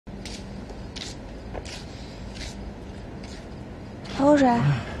喝口水。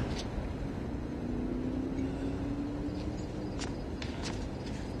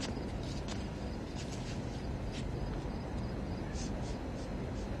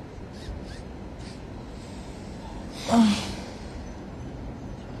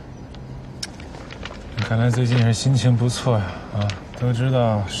看来最近是心情不错呀，都知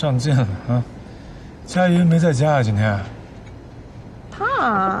道上进了啊。佳云没在家啊，今天。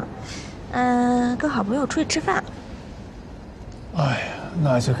他，跟好朋友出去吃饭。哎呀，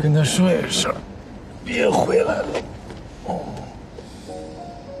那就跟他说一声，别回来了。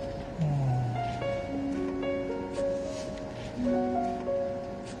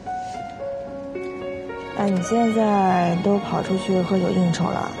哎，你现在都跑出去喝酒应酬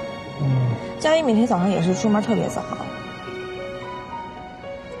了。佳怡每天早上也是出门特别早。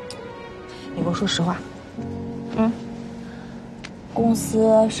你给我说实话，公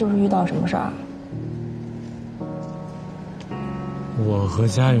司是不是遇到什么事儿？我和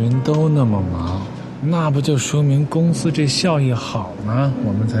佳云都那么忙，那不就说明公司这效益好吗？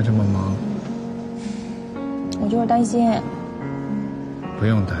我们才这么忙。我就是担心。不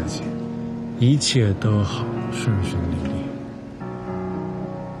用担心，一切都好，顺顺利利。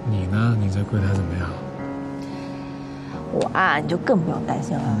你呢？你在柜台怎么样？我啊，你就更不用担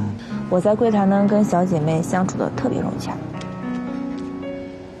心了。我在柜台呢，跟小姐妹相处的特别融洽。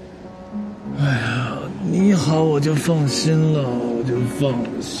哎呀，你好，我就放心了，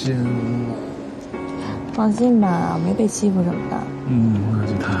放心吧，没被欺负什么的。那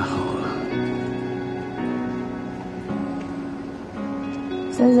就太好了。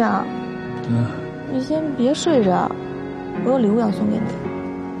星星，你先别睡着，我有礼物要送给你。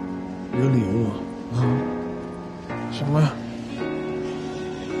有礼物啊？什么呀？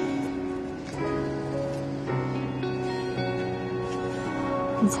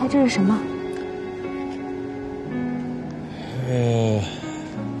你猜这是什么？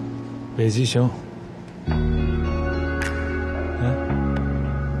北极熊。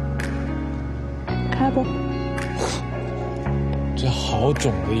开不？这好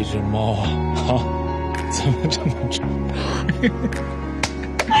肿的一只猫啊！怎么这么肿？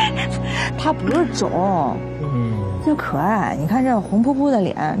它不是肿，就可爱。你看这红扑扑的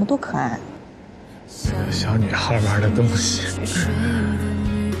脸，那多可爱！小女孩玩的东西。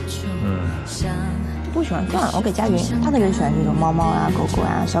不喜欢算了，我给佳云，她特别喜欢这种猫猫啊、狗狗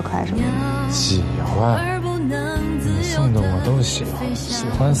啊、小可爱什么的。喜欢，你送的我都喜欢，喜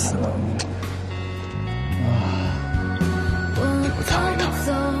欢死了。给我躺一躺。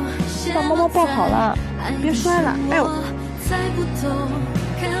你把猫猫抱好了，别摔了。哎呦！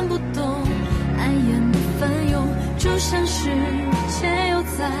看不懂，爱眼的翻涌，就像是潜游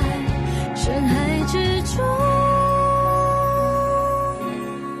在深海之中。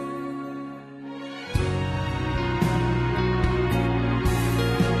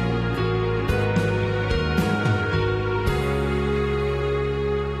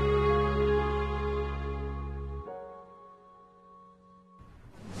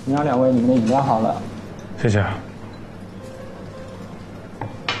你好，两位，你们的饮料好了。谢谢。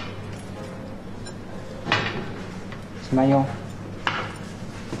慢用。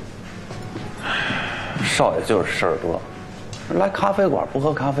少爷就是事儿多，来咖啡馆不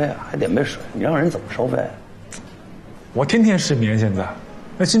喝咖啡还点杯水，你让人怎么收费？我天天失眠，现在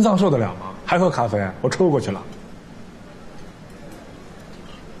那心脏受得了吗？还喝咖啡？我抽过去了。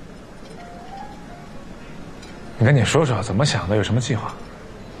你跟你说说怎么想的，有什么计划？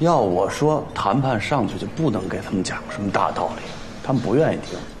要我说，谈判上去就不能给他们讲什么大道理，他们不愿意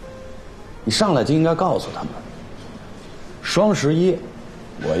听。你上来就应该告诉他们，双11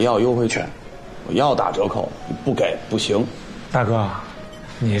我要优惠券，我要打折扣，你不给不行。大哥，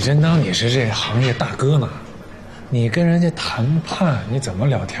你真当你是这行业大哥呢？你跟人家谈判，你怎么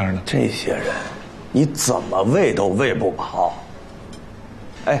聊天呢？这些人，你怎么喂都喂不饱。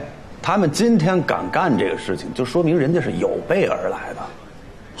哎，他们今天敢干这个事情，就说明人家是有备而来的。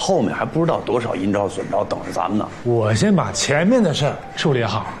后面还不知道多少阴招损招等着咱们呢。我先把前面的事儿处理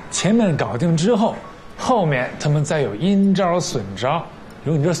好，前面搞定之后，后面他们再有阴招损招。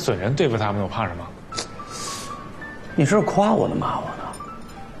用你这损人对付他们，我怕什么？你是夸我呢，骂我呢？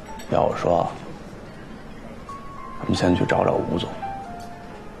要我说，咱们先去找找吴总。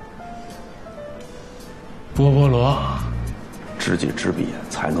波波罗，知己知彼，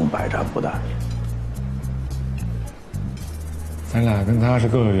才能百战不殆。咱俩跟他是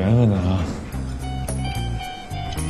各有缘分的啊。